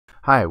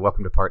Hi,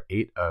 welcome to part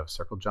 8 of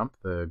Circle Jump,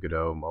 the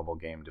Godot mobile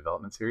game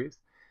development series.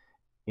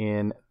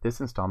 In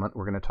this installment,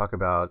 we're going to talk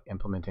about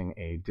implementing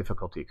a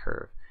difficulty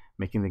curve,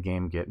 making the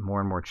game get more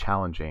and more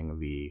challenging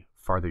the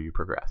farther you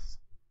progress.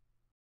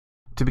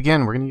 To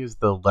begin, we're going to use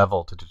the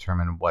level to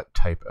determine what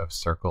type of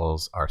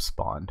circles are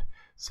spawned.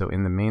 So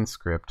in the main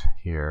script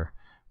here,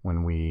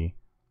 when we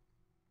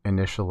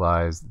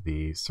initialize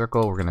the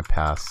circle, we're going to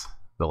pass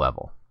the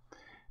level.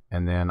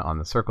 And then on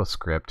the circle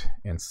script,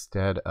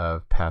 instead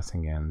of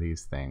passing in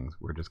these things,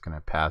 we're just going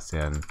to pass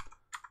in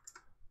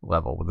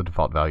level with a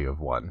default value of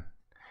 1.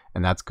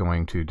 And that's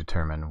going to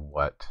determine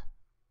what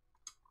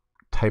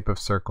type of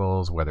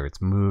circles, whether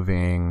it's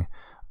moving,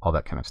 all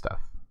that kind of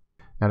stuff.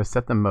 Now to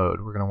set the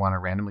mode, we're going to want to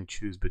randomly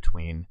choose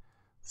between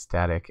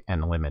static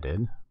and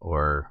limited,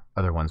 or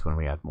other ones when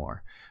we add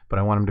more. But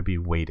I want them to be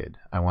weighted.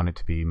 I want it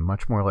to be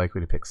much more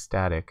likely to pick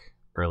static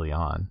early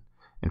on.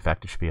 In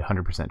fact, it should be a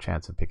 100%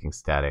 chance of picking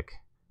static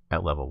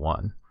at level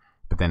 1.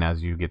 But then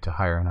as you get to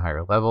higher and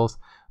higher levels,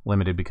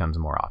 limited becomes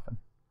more often.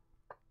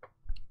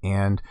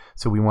 And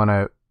so we want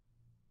a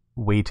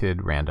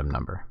weighted random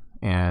number.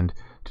 And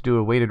to do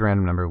a weighted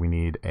random number, we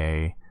need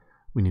to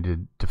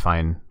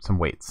define some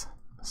weights.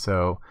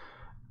 So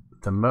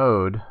the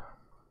mode,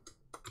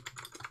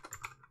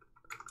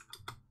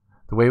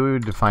 the way we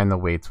would define the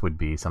weights would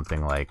be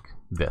something like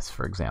this,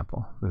 for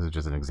example. This is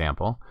just an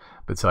example.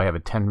 But so I have a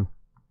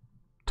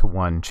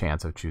 10-to-1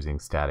 chance of choosing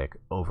static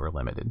over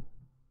limited.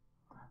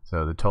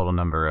 So the total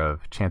number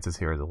of chances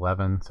here is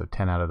 11, so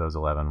 10 out of those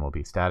 11 will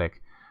be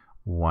static,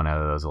 1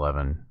 out of those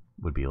 11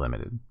 would be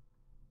limited.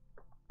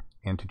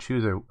 And to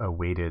choose a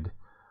weighted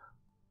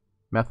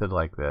method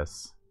like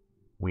this,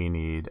 we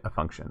need a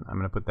function. I'm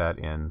going to put that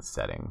in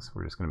settings.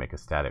 We're just going to make a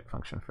static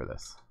function for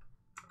this.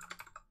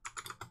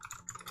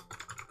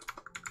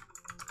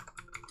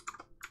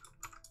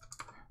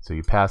 So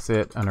you pass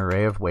it an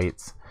array of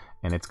weights,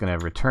 and it's going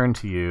to return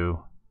to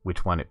you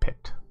which one it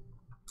picked.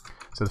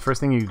 So the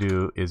first thing you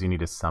do is you need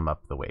to sum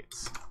up the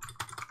weights.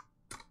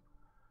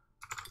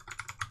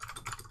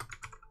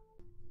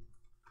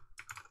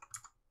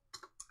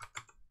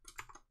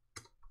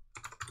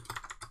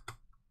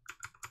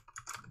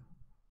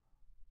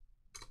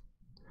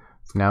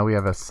 So now we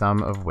have a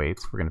sum of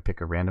weights. We're going to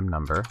pick a random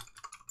number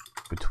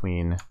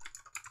between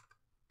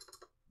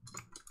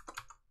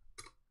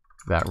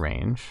that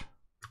range.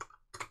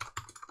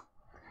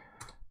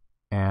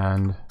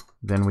 And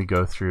then we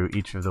go through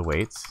each of the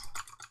weights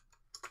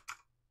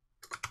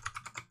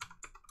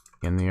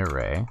in the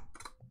array,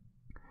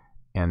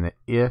 and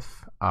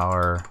if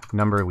our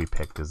number we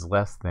picked is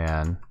less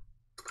than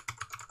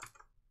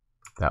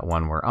that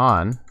one we're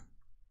on,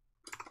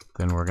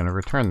 then we're going to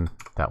return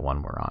that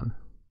one we're on.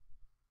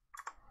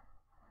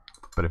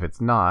 But if it's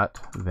not,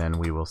 then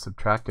we will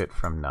subtract it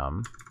from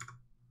num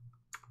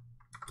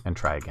and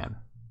try again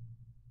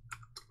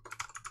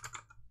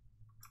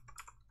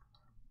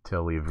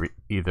till we've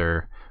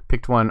either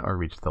picked one or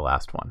reached the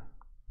last one.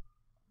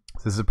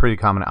 This is a pretty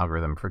common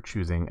algorithm for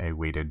choosing a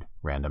weighted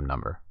random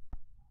number.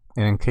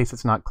 And in case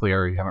it's not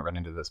clear or you haven't run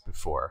into this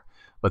before,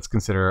 let's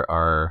consider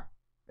our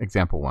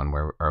example one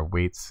where our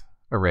weights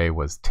array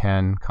was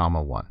 10,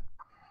 1.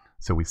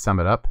 So we sum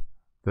it up,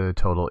 the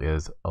total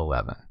is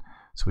 11.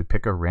 So we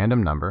pick a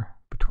random number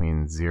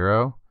between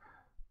 0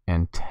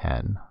 and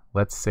 10.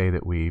 Let's say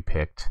that we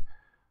picked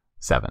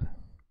 7.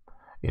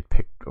 It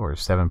picked, or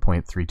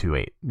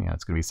 7.328. You know,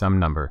 it's going to be some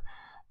number,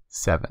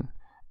 7.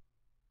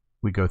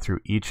 We go through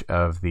each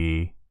of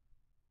the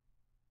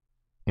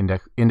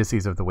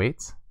indices of the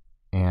weights,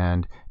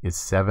 and is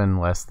 7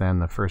 less than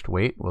the first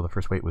weight? Well, the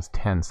first weight was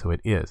 10, so it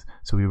is.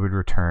 So we would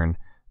return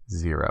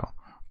 0.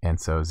 And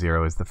so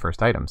 0 is the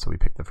first item, so we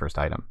pick the first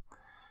item.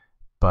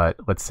 But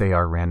let's say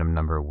our random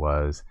number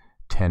was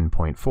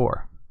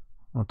 10.4.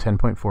 Well,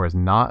 10.4 is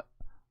not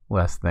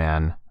less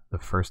than the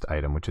first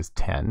item, which is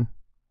 10.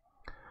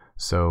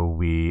 So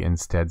we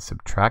instead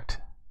subtract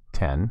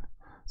 10.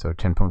 So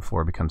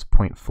 10.4 becomes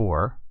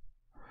 0.4.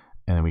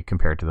 And then we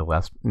compare it to the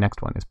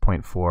next one. Is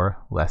 0.4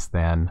 less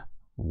than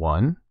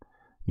 1?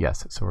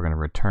 Yes, so we're going to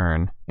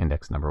return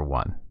index number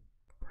 1.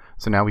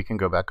 So now we can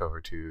go back over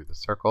to the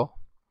circle.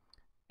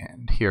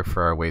 And here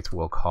for our weights,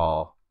 we'll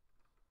call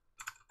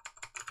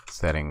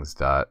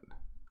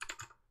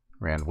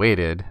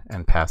settings.randWeighted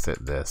and pass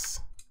it this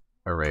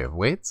array of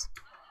weights.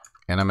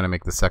 And I'm going to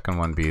make the second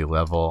one be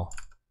level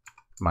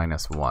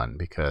 -1,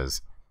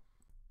 because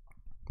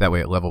that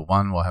way at level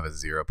 1 we'll have a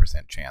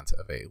 0% chance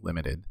of a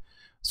limited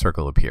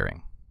circle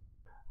appearing.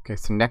 Okay,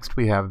 so next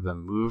we have the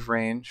move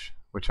range,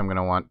 which I'm going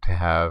to want to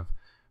have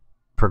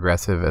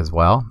progressive as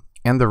well,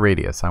 and the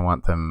radius. I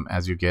want them,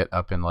 as you get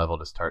up in level,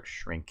 to start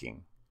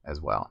shrinking as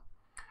well.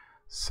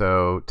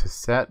 So to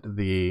set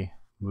the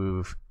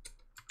move,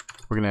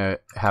 we're going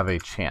to have a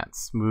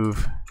chance.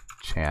 Move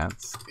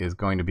chance is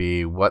going to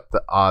be what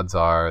the odds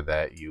are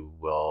that you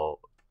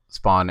will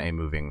spawn a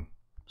moving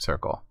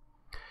circle.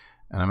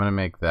 And I'm going to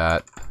make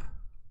that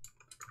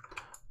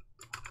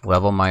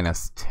level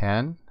 -10,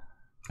 and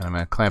I'm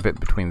going to clamp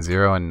it between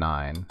 0 and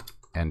 9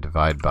 and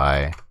divide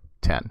by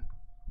 10.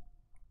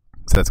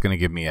 So that's going to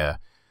give me a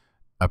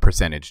a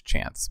percentage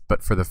chance.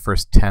 But for the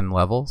first 10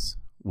 levels,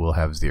 we'll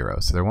have 0.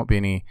 So there won't be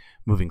any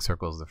moving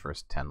circles the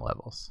first 10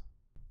 levels.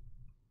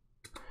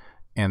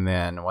 And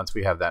then once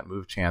we have that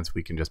move chance,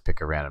 we can just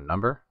pick a random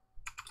number.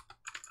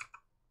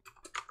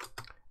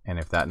 And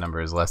if that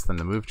number is less than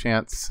the move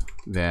chance,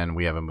 then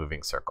we have a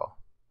moving circle.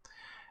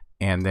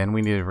 And then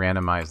we need to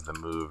randomize the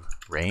move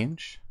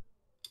range.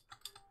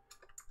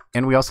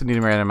 And we also need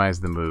to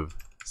randomize the move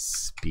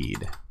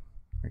speed.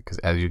 Because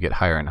as you get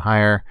higher and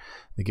higher,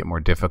 they get more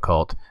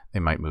difficult. They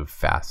might move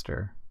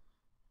faster.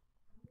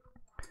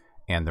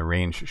 And the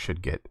range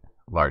should get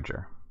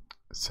larger.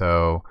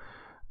 So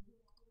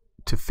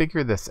to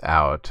figure this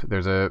out,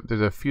 there's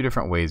a few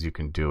different ways you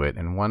can do it.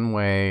 And one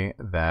way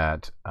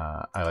that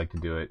I like to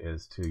do it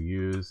is to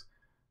use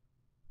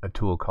a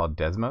tool called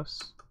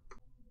Desmos.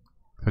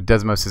 So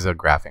Desmos is a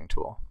graphing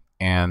tool.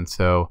 And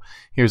so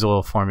here's a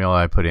little formula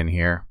I put in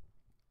here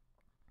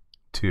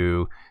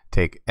to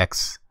take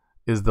X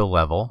is the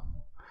level.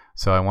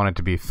 So I want it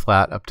to be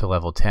flat up to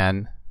level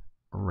 10,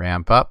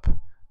 ramp up,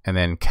 and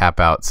then cap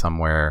out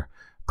somewhere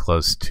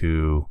close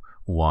to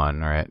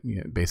 1, or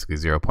at basically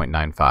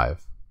 0.95.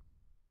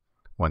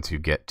 Once you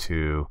get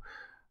to,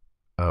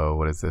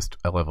 what is this,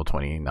 a level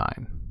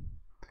 29.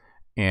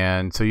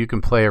 And so you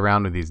can play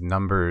around with these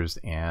numbers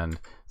and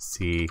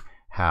see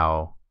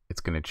how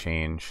it's going to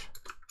change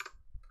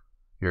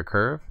your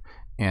curve.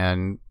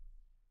 And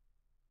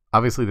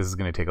obviously this is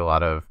going to take a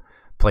lot of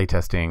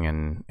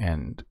playtesting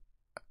and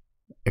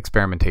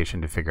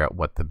experimentation to figure out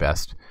what the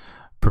best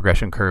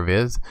progression curve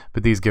is,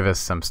 but these give us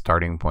some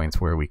starting points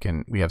where we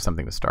have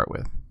something to start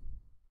with.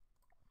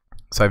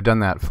 So I've done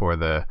that for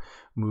the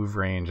move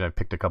range. I've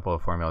picked a couple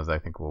of formulas I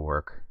think will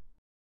work.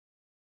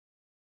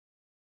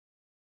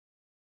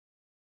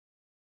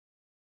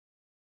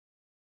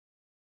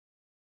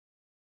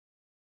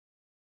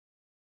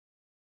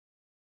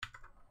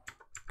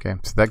 Okay,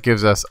 so that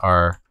gives us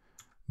our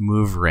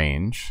move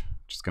range,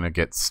 which is going to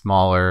get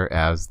smaller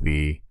as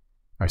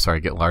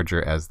get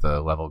larger as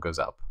the level goes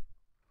up,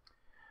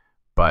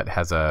 but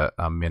has a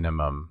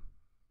minimum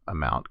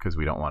amount because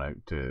we don't want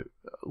it to,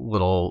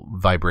 little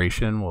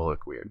vibration will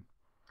look weird.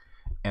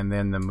 And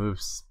then the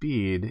move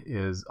speed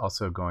is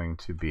also going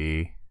to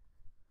be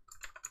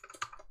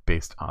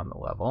based on the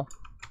level.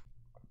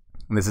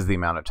 And this is the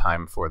amount of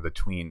time for the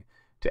tween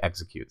to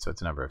execute, so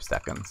it's a number of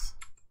seconds.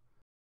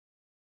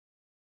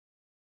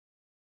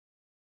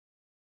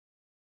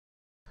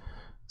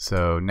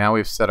 So now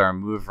we've set our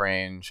move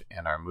range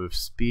and our move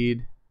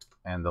speed,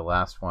 and the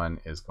last one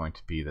is going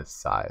to be the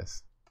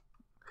size.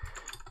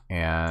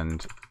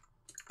 And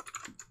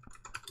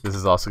this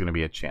is also going to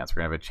be a chance.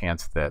 We're going to have a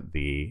chance that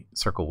the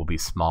circle will be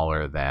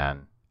smaller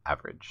than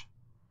average.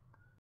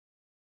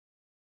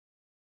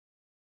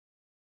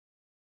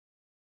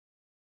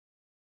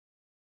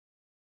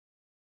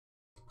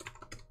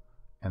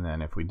 And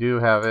then if we do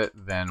have it,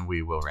 then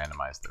we will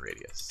randomize the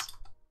radius.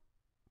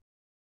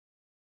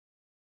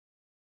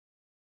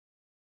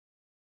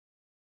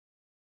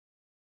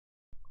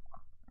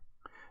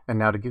 And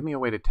now to give me a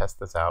way to test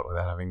this out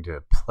without having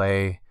to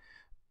play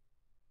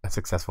a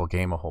successful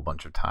game a whole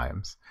bunch of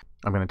times,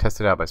 I'm going to test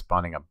it out by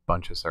spawning a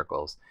bunch of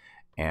circles.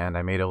 And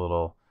I made a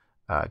little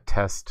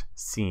test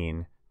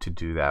scene to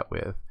do that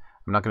with.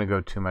 I'm not going to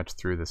go too much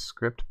through the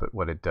script, but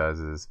what it does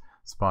is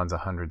spawns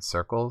 100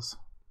 circles,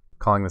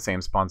 calling the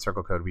same spawn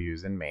circle code we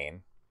use in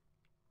main.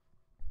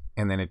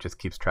 And then it just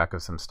keeps track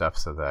of some stuff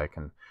so that I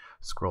can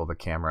scroll the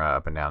camera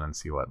up and down and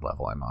see what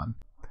level I'm on.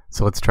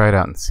 So let's try it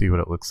out and see what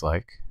it looks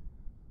like.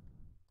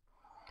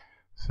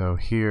 So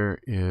here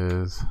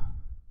is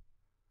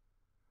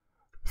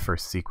the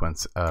first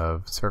sequence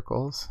of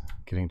circles,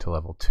 getting to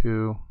level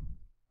 2.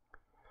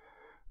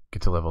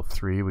 Get to level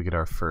 3, we get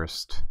our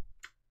first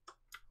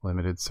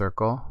limited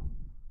circle.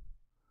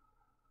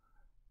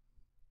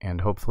 And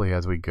hopefully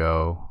as we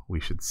go, we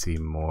should see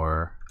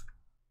more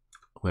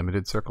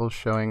limited circles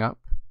showing up.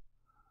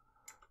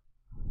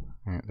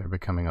 All right, they're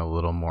becoming a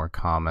little more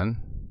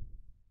common.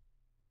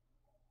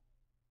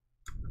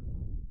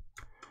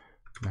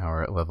 Now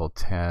we're at level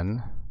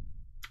 10.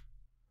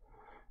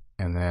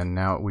 And then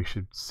now we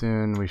should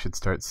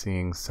start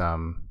seeing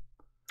some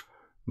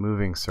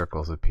moving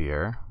circles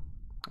appear.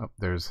 Oh,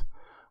 there's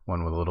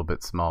one with a little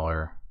bit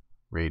smaller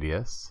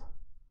radius.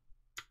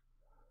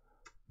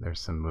 There's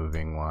some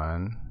moving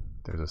one.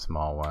 There's a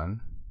small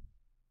one.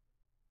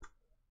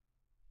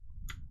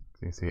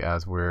 So you see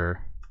as we're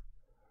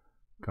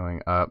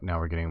going up, now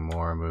we're getting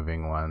more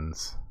moving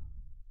ones.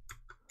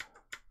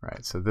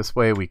 Right, so this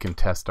way we can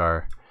test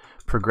our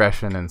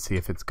progression and see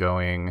if it's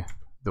going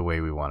the way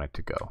we want it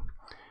to go.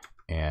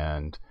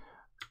 And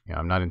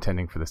I'm not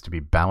intending for this to be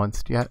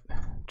balanced yet,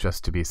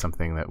 just to be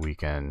something that we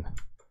can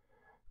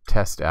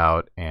test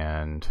out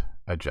and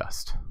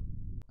adjust.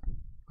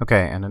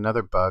 Okay, and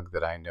another bug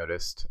that I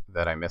noticed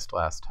that I missed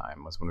last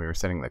time was when we were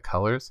setting the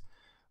colors.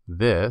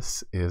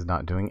 This is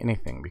not doing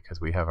anything because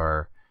we have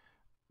our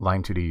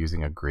line 2D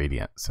using a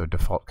gradient, so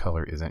default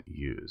color isn't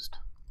used.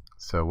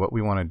 So what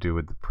we want to do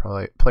with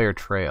the player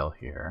trail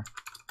here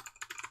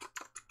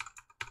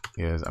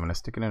is I'm going to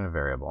stick it in a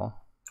variable.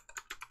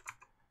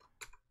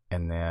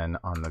 And then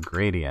on the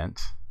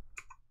gradient,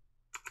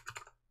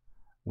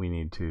 we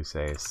need to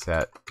say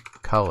set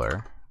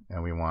color,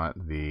 and we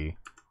want the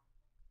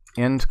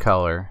end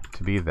color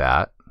to be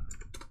that.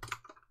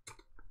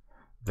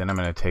 Then I'm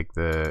going to take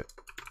the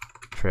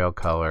trail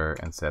color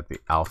and set the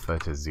alpha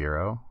to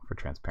 0 for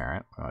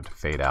transparent. I want it to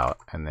fade out,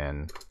 and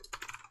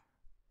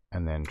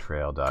then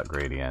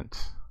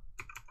trail.gradient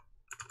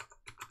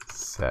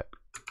set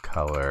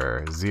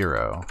color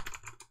 0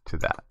 to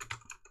that.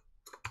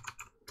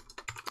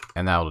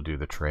 And that will do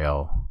the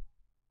trail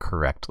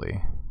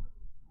correctly,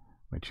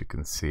 which you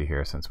can see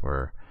here since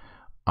we're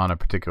on a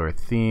particular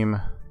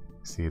theme.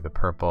 See the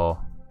purple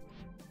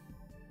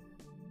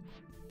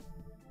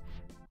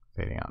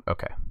fading out.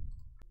 Okay.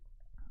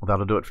 Well,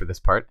 that'll do it for this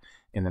part.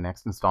 In the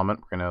next installment,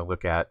 we're going to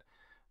look at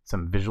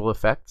some visual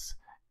effects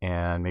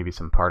and maybe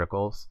some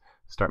particles,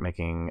 start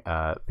making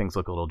things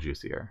look a little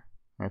juicier.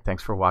 All right,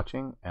 thanks for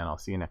watching, and I'll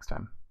see you next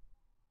time.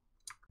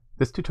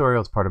 This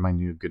tutorial is part of my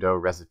new Godot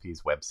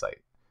recipes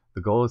website.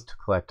 The goal is to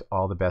collect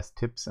all the best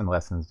tips and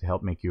lessons to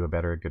help make you a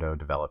better Godot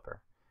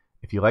developer.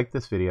 If you liked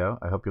this video,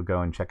 I hope you'll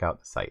go and check out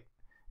the site.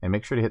 And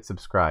make sure to hit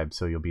subscribe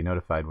so you'll be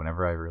notified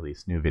whenever I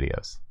release new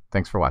videos.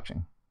 Thanks for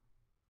watching.